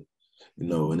experience it,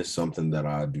 and it's something that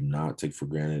I do not take for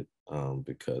granted,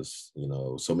 because,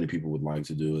 so many people would like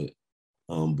to do it.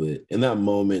 But in that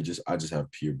moment, I just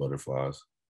have pure butterflies.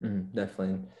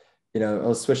 Definitely. I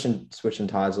was switching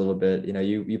ties a little bit.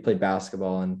 You played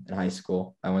basketball in high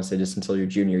school. I want to say just until your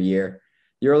junior year.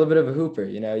 You're a little bit of a hooper.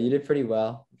 You did pretty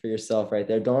well for yourself right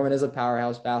there. Dorman is a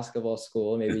powerhouse basketball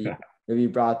school. Maybe you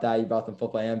brought that. You brought them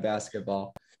football and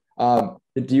basketball. Do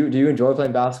you enjoy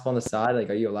playing basketball on the side? Like,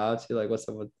 are you allowed to? Like, what's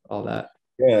up with all that?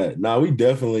 Yeah, no, we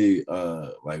definitely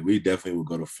would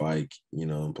go to Fike,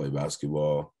 and play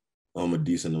basketball. A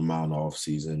decent amount off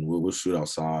season. We'll shoot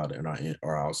outside in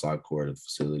our outside court at the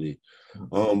facility.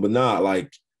 But not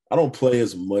like I don't play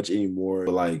as much anymore.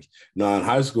 But like in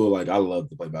high school, like I loved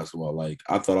to play basketball. Like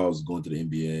I thought I was going to the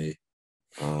NBA.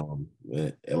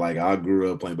 And like I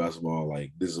grew up playing basketball.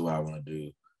 Like this is what I want to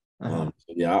do. So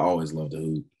yeah, I always loved to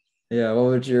hoop. Yeah, what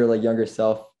would your like younger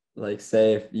self like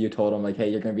say if you told him like, hey,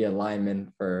 you're gonna be a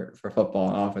lineman for football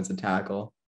and offensive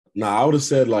tackle? I would have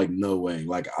said like no way.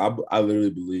 Like I literally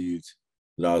believed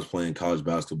that I was playing college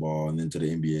basketball and then to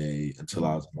the NBA until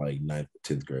I was like ninth,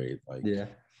 10th grade. Like Yeah.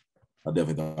 I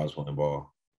definitely thought I was playing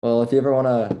ball. Well, if you ever want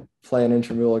to play an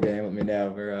intramural game, let me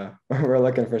know. We're we're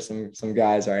looking for some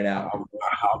guys right now.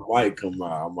 I might come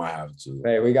out. I might have to.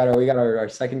 Right, we got our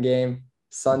second game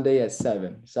Sunday at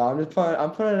 7. So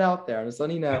I'm putting it out there. I'm just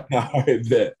letting you know. I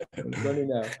bet. I'm just letting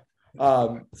you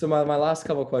know. So my last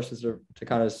couple of questions are to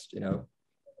kind of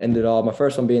end it all. My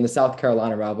first one being the South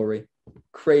Carolina rivalry.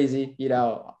 Crazy,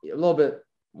 a little bit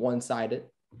one-sided,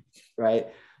 right?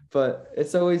 But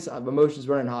it's always emotions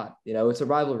running hot. It's a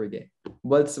rivalry game.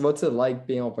 What's it like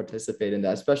being able to participate in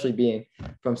that, especially being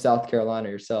from South Carolina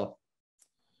yourself?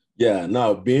 Yeah,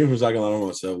 no, being from South Carolina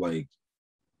myself, like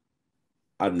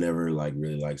I've never like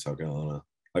really liked South Carolina.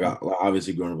 Like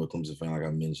obviously growing up a Clemson fan, like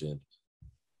I mentioned,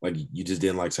 like you just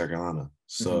didn't like South Carolina.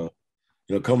 So,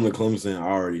 coming to Clemson, I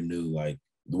already knew like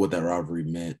what that rivalry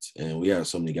meant. And we have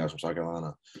so many guys from South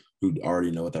Carolina who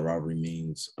already know what that rivalry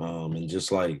means. And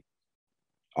just like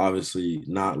obviously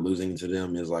not losing to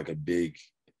them is like a big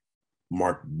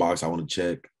mark box I want to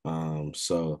check.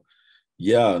 So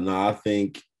yeah, no, I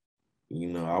think,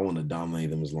 I want to dominate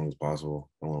them as long as possible.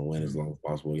 I want to win as long as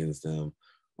possible against them.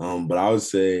 But I would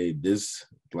say this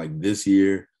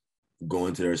year,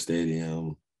 going to their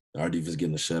stadium, our defense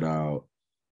getting a shutout,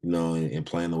 and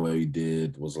playing the way we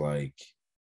did was like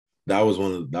that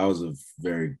was a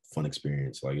very fun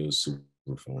experience. Like it was super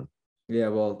fun. Yeah,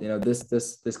 well,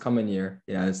 this coming year,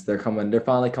 they're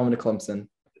finally coming to Clemson.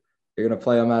 You're gonna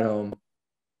play them at home.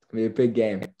 It's gonna be a big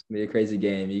game. It's gonna be a crazy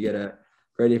game. You gotta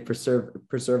ready to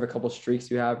preserve a couple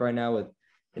streaks you have right now with,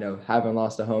 having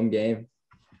lost a home game,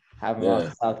 having lost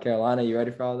to South Carolina. You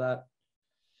ready for all that?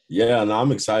 Yeah, and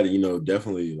I'm excited.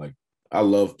 Definitely like I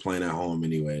love playing at home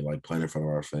anyway. Like playing in front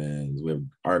of our fans.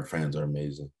 Our fans are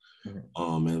amazing.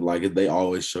 And like they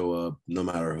always show up, no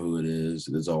matter who it is.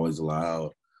 It's always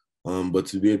loud. But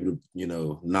to be able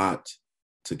to, not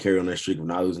to carry on that streak of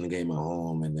not losing the game at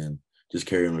home, and then just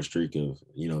carry on a streak of,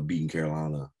 beating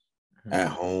Carolina at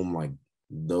home, like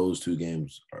those two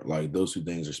things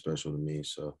are special to me.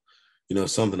 So,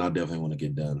 something I definitely want to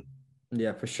get done.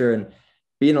 Yeah, for sure. And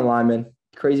being a lineman,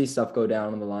 crazy stuff go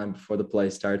down on the line before the play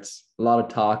starts. A lot of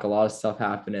talk, a lot of stuff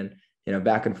happening,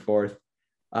 back and forth.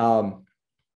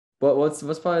 But what's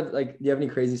probably like? Do you have any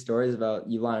crazy stories about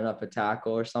you lining up a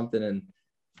tackle or something, and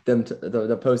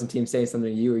the opposing team saying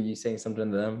something to you, or you saying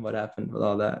something to them? What happened with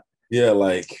all that? Yeah,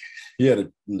 like Yeah,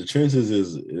 the trenches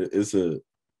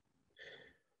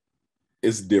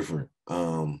it's different.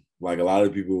 Like a lot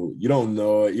of people, you don't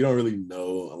know it, you don't really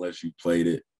know unless you played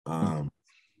it.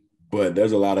 But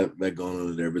there's a lot of that going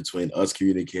on there between us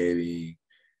communicating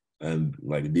and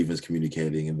like the defense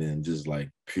communicating, and then just like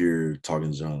pure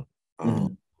talking junk.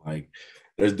 Mhm. Like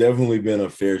there's definitely been a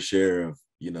fair share of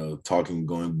talking,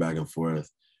 going back and forth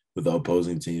with the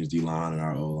opposing teams, D line and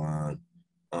our O line.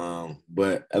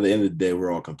 But at the end of the day,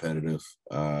 we're all competitive,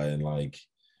 and like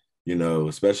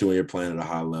especially when you're playing at a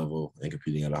high level and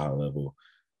competing at a high level,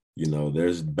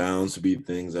 there's bound to be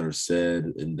things that are said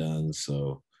and done.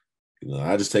 So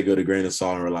I just take it with a grain of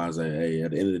salt and realize that, hey,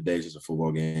 at the end of the day, it's just a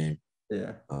football game.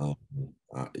 Yeah.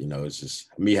 It's just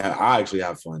me. I actually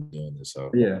have fun doing this.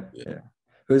 So Yeah. yeah. Yeah.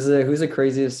 Who's the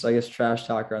craziest, I guess, trash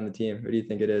talker on the team? Who do you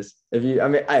think it is? If you, I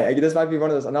mean, this might be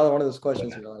another one of those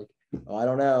questions where you're like, oh, I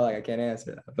don't know, like I can't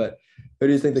answer that. But who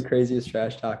do you think the craziest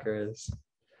trash talker is?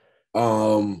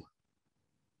 Um,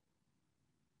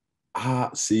 I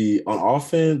see on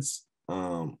offense.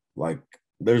 Like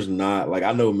there's not like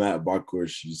I know Matt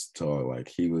Barkowitz used to talk like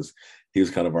he was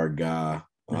kind of our guy.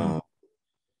 Mhm.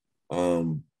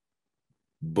 Um,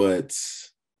 but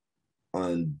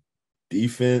on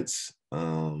defense,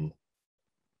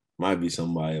 might be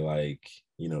somebody like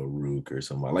Rook or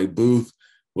somebody like Booth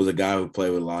was a guy who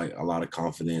played with like a lot of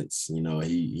confidence.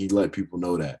 He let people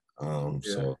know that. Yeah.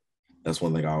 So that's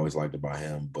one thing I always liked about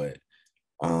him. But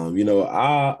I'm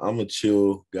a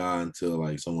chill guy until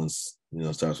like someone's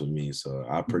starts with me. So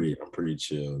I'm pretty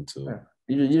chill Yeah. until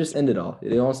You just end it all. You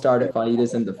don't start a fight. You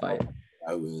just end the fight.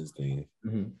 I wins things.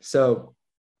 So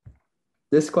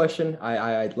this question,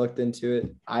 I looked into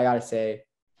it. I gotta say,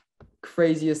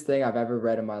 craziest thing I've ever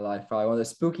read in my life. Probably one of the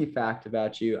spooky fact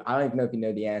about you. I don't even know if you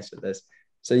know the answer to this.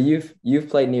 So you've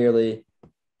played nearly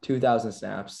 2,000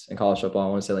 snaps in college football. I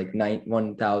want to say like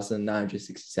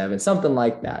 1,967, something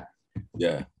like that.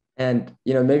 Yeah. And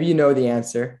maybe you know the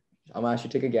answer. I'm gonna actually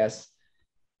take a guess.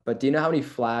 But do you know how many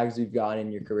flags you've gotten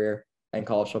in your career in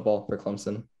college football for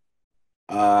Clemson?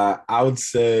 I would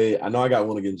say I know I got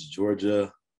one against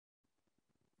Georgia.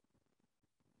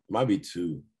 Might be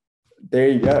two. There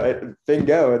you go.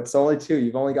 Bingo. It's only two.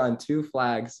 You've only gotten two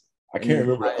flags I in your can't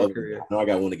remember the entire other one. career. I know I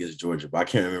got one against Georgia, but I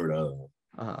can't remember the other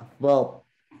one. Well,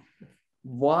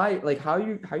 why? Like, how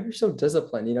you're so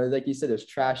disciplined? Like you said, there's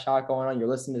trash talk going on. You're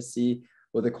listening to see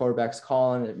what the quarterback's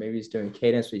calling. Maybe he's doing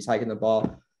cadence, but he's hiking the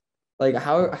ball. Like,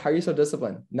 how are you so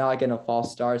disciplined? Not getting a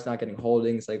false starts, not getting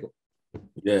holdings. Like,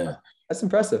 Yeah. that's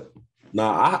impressive.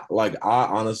 I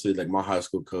honestly like my high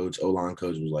school coach, O-line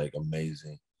coach was like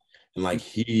amazing. And like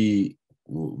he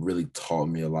really taught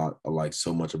me a lot, like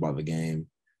so much about the game.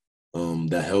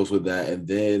 That helps with that. And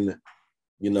then,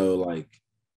 like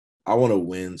I want to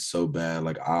win so bad.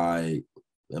 Like I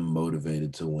am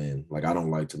motivated to win. Like I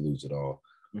don't like to lose at all.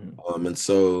 And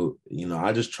so,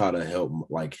 I just try to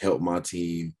help my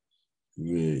team,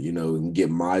 and get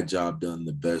my job done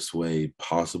the best way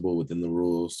possible within the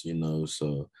rules,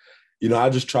 So, I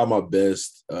just try my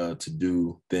best to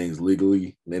do things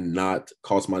legally and not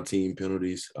cost my team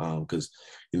penalties. Because,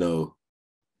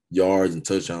 yards and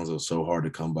touchdowns are so hard to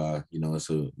come by,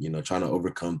 so, trying to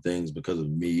overcome things because of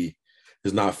me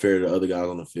is not fair to other guys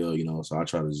on the field, so I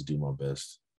try to just do my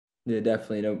best. Yeah,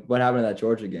 definitely. What happened in that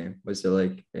Georgia game? Was there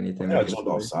like I anything think I like jumped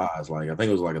off sides. Like I think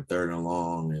it was like a 3rd and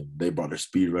long, and they brought their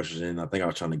speed rushers in. I think I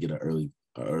was trying to get an early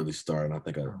start, and I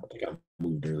think I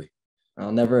moved early.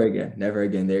 Oh, never again. Never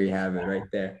again. There you have it right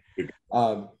there.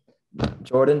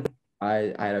 Jordan,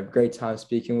 I had a great time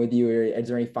speaking with you. Is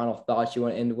there any final thoughts you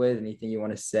want to end with? Anything you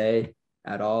want to say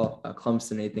at all?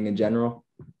 Clemson, anything in general?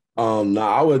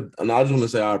 No, I just want to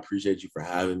say I appreciate you for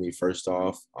having me. First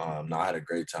off, no, I had a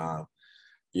great time,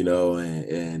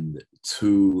 and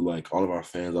to like all of our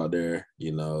fans out there,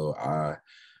 I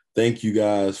thank you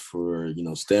guys for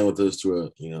staying with us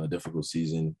through a difficult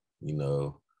season,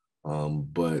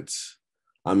 but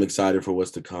I'm excited for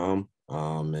what's to come,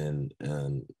 and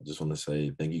just want to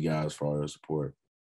say thank you guys for all your support.